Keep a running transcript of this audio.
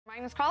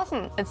Magnus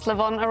Carlsen, it's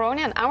Levon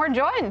Aronian, and we're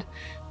joined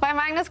by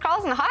Magnus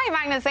Carlsen. Hi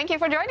Magnus, thank you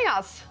for joining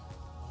us.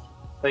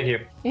 Thank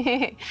you.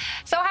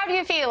 So how do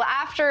you feel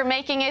after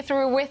making it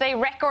through with a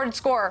record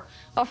score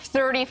of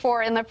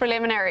 34 in the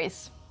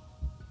preliminaries?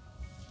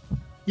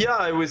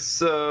 Yeah, it was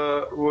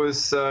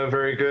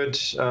very good.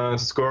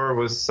 Score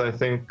was, I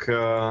think,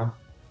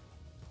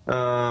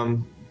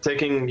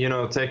 taking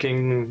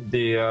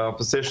the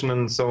position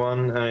and so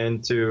on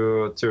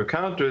into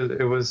account.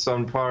 It was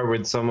on par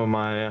with some of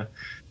my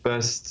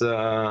best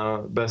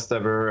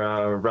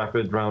ever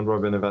rapid round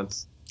robin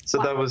events. So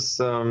wow.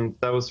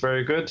 That was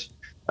very good.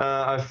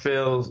 I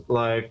feel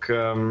like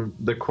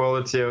the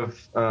quality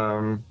of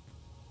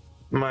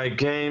my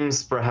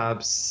games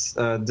perhaps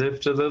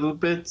dipped a little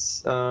bit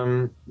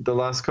the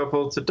last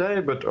couple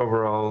today, but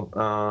overall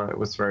it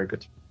was very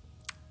good.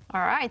 All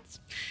right.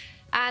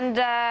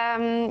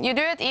 And you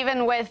do it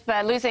even with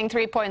losing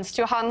 3 points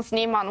to Hans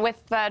Niemann,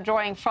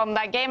 withdrawing from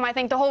that game. I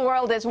think the whole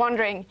world is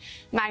wondering,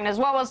 Magnus,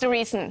 what was the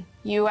reason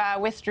you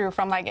withdrew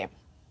from that game?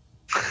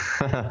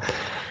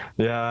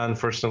 Yeah,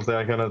 unfortunately,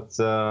 I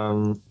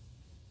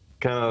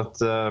cannot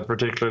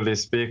particularly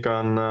speak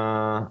on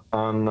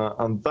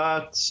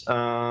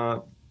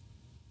that.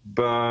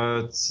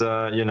 But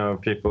you know,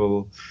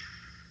 people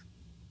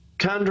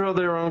can draw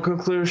their own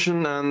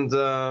conclusion, and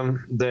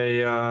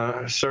they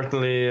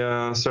certainly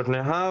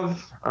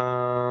have.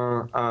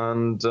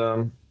 And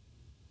I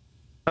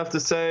have to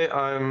say,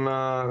 I'm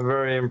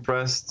very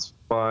impressed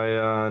by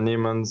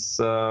Niemann's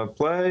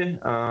play,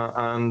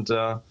 and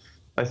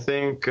I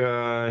think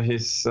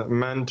his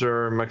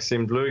mentor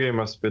Maxime Dluge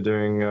must be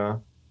doing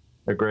a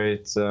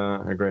great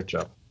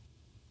job.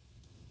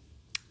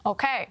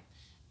 Okay,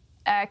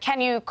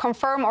 can you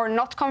confirm or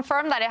not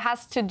confirm that it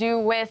has to do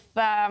with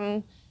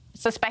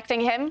suspecting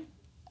him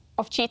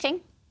of cheating?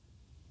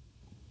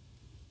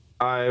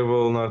 I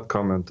will not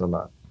comment on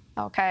that.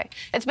 Okay.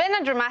 It's been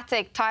a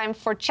dramatic time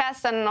for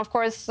chess, and of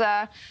course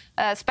a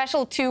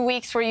special 2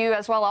 weeks for you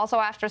as well, also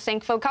after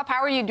Sinkfield Cup.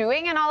 How are you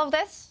doing in all of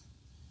this?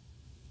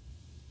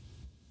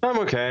 I'm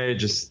okay,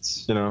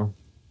 just, you know,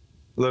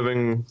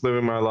 living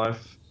my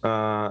life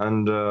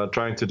and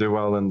trying to do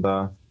well in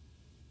the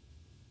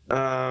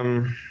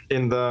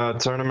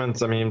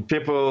tournament. I mean,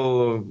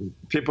 people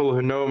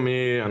who know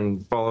me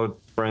and followed,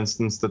 for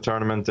instance, the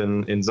tournament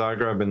in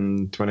Zagreb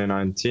in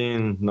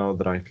 2019 know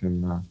that I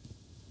can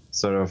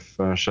sort of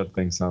shut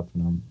things up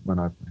when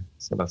I play.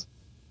 So that's.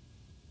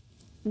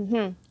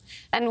 Mm-hmm.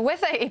 And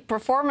with a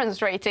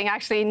performance rating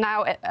actually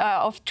now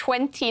of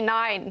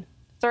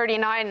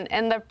 29-39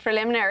 in the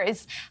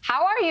preliminaries,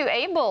 how are you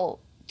able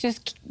to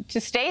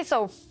stay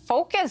so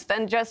focused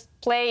and just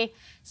play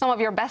some of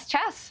your best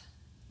chess?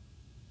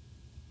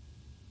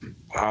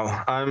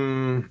 Wow,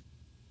 I'm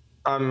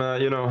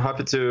you know,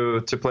 happy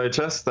to play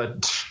chess.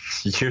 That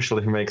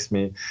usually makes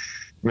me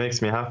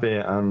happy.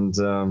 And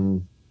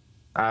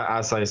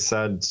as I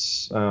said,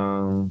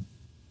 I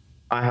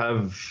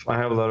have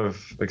a lot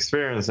of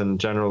experience, and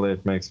generally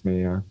it makes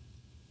me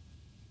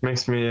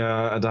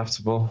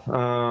adaptable.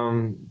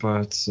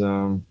 But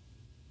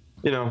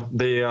you know,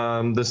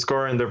 the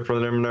score in the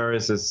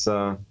preliminaries is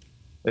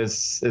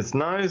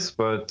nice,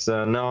 but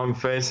now I'm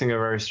facing a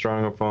very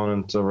strong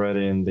opponent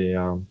already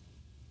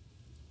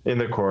in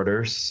the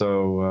quarters,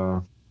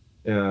 so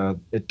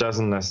it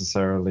doesn't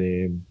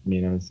necessarily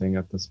mean anything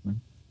at this point.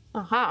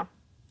 Uh-huh.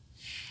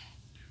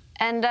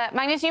 And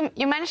Magnus,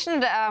 you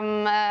mentioned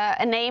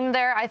a name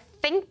there. I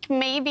think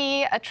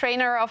maybe a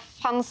trainer of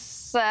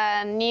Hans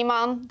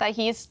Niemann, that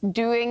he's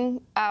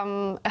doing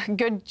a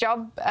good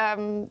job.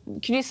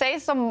 Could you say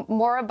some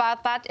more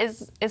about that?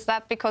 Is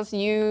that because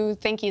you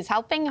think he's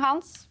helping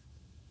Hans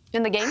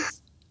in the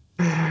games?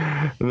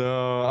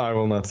 No, I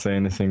will not say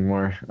anything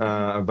more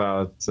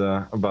about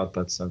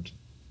that subject.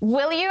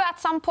 Will you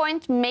at some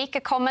point make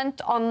a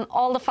comment on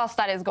all the fuss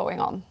that is going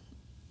on?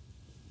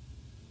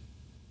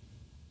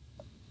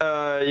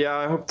 Yeah,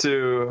 I hope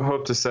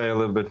to say a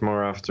little bit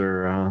more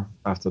after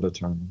the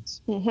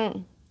tournaments.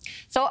 Mm-hmm.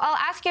 So I'll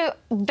ask you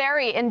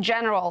very in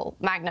general,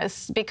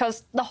 Magnus,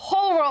 because the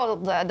whole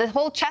world, the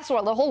whole chess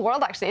world, the whole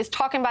world actually is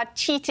talking about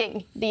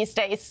cheating these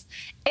days.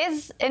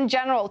 Is, in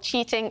general,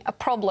 cheating a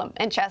problem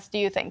in chess, do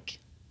you think?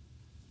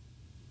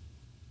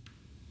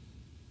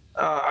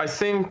 I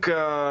think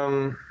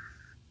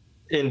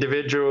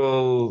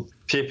individual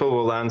people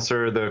will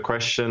answer the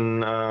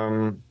question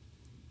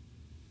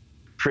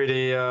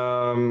pretty,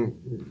 you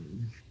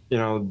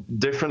know,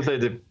 differently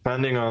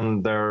depending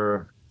on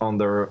their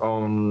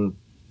own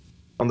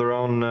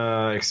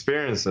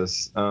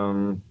experiences.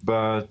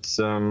 But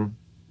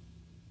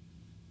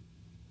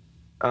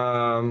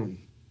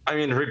I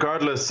mean,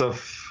 regardless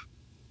of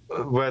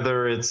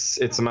whether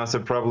it's a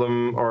massive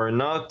problem or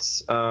not,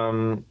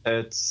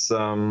 it's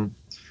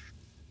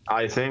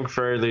I think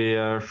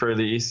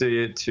fairly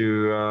easy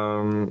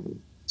to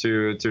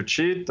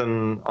cheat,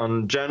 and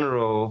on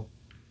general,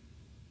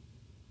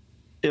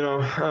 you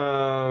know,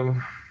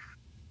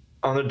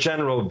 on a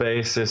general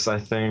basis, I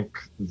think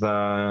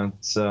that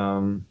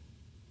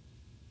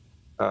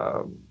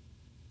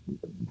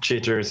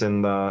cheaters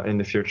in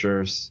the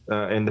future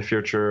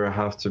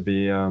have to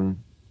be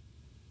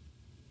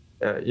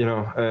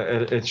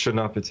it should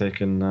not be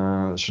taken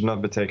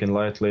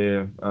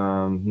lightly,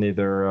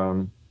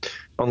 neither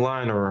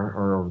online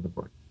or over the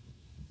board.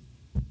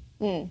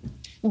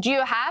 Do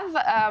you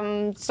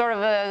have sort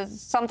of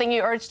something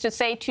you urge to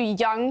say to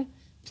young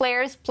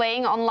players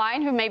playing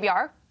online who maybe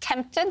are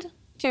tempted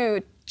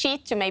to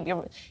cheat to maybe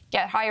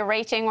get higher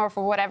rating or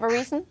for whatever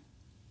reason?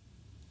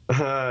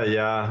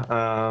 Yeah,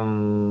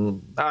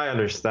 I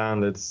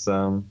understand. It's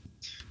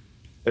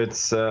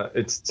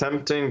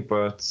tempting,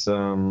 but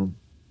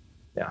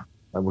yeah,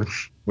 I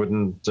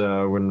wouldn't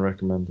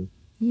recommend it.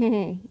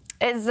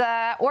 Is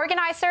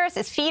organizers,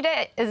 is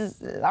FIDE,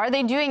 are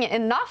they doing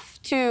enough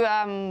to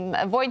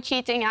avoid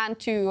cheating and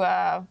to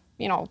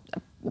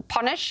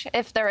punish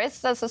if there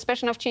is a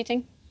suspicion of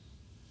cheating?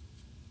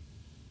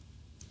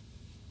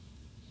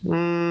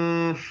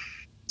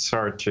 It's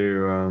hard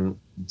to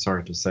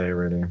say,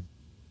 really.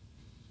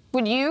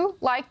 Would you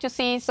like to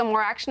see some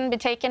more action be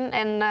taken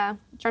in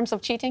terms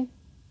of cheating?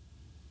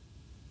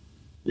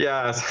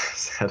 Yeah, as I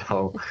said,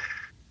 I'll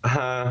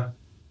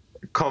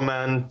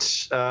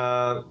comment.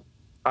 I'll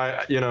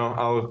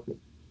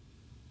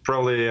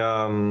probably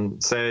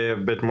say a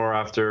bit more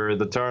after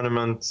the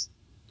tournament,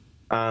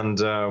 and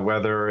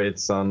whether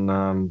it's on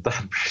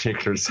that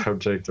particular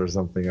subject or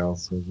something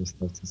else, we'll just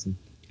have to see.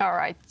 All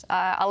right,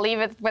 I'll leave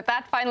it with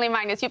that. Finally,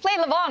 Magnus, you played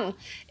Levon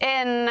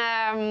in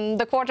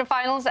the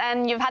quarterfinals,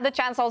 and you've had the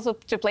chance also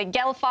to play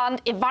Gelfand,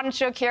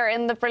 Ivanchuk here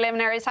in the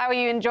preliminaries. How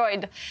you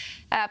enjoyed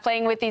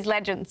playing with these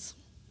legends?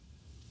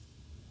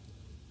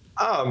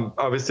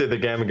 Obviously, the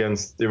game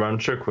against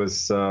Ivanchuk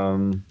was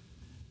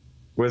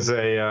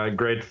a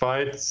great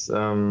fight.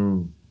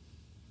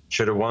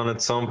 Should have won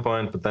at some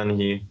point, but then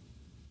he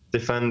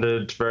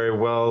defended very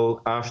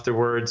well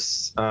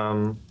afterwards.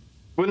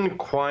 Wouldn't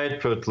quite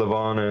put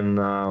Levon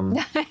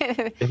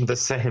in the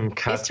same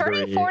category.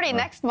 He's turning 40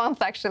 next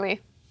month,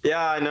 actually.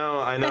 Yeah, I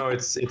know.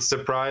 It's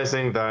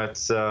surprising that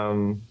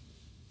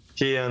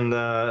he and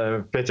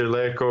Peter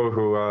Leko,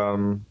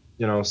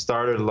 who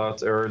started a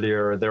lot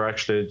earlier, they're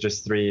actually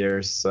just 3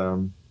 years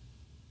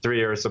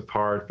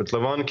apart. But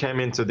Levon came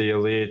into the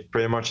elite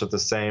pretty much at the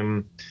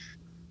same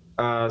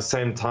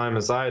time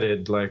as I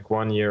did, like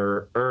 1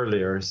 year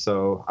earlier.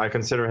 So I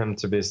consider him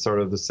to be sort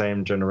of the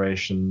same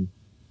generation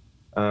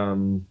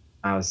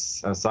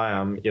as I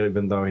am,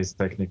 even though he's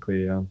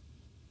technically a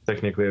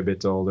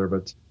bit older.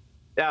 But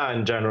yeah,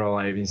 in general,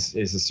 he's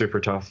a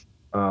super tough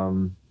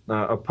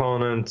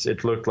opponent.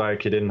 It looked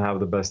like he didn't have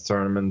the best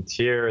tournament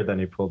here. Then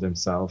he pulled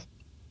himself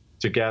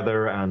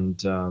together, and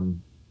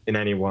in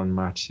any one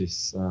match,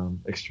 he's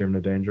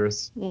extremely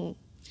dangerous. And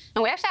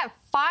we actually have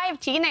 5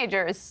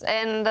 teenagers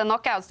in the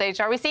knockout stage.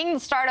 Are we seeing the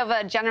start of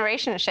a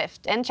generation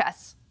shift in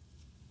chess?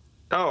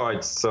 Oh,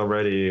 it's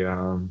already.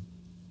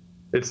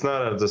 It's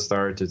not at the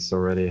start. It's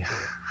already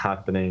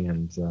happening,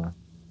 and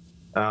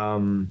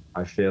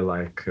I feel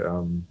like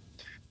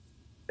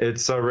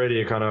it's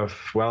already kind of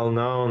well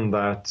known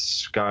that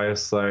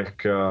guys like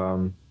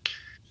Prague,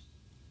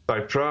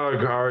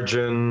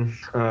 Arjun,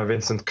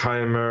 Vincent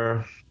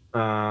Keimer,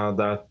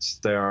 that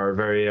they are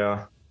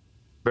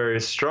very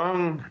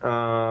strong,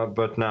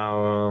 but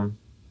now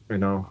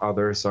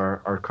others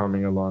are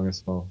coming along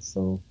as well.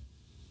 So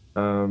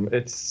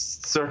it's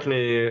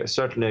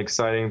certainly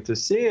exciting to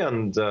see,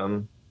 and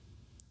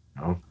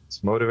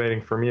it's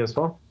motivating for me as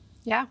well.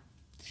 Yeah,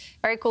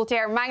 very cool to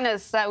hear.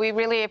 Magnus, we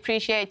really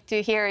appreciate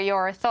to hear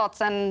your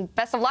thoughts, and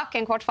best of luck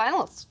in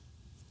quarterfinals.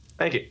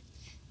 Thank you.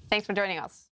 Thanks for joining us.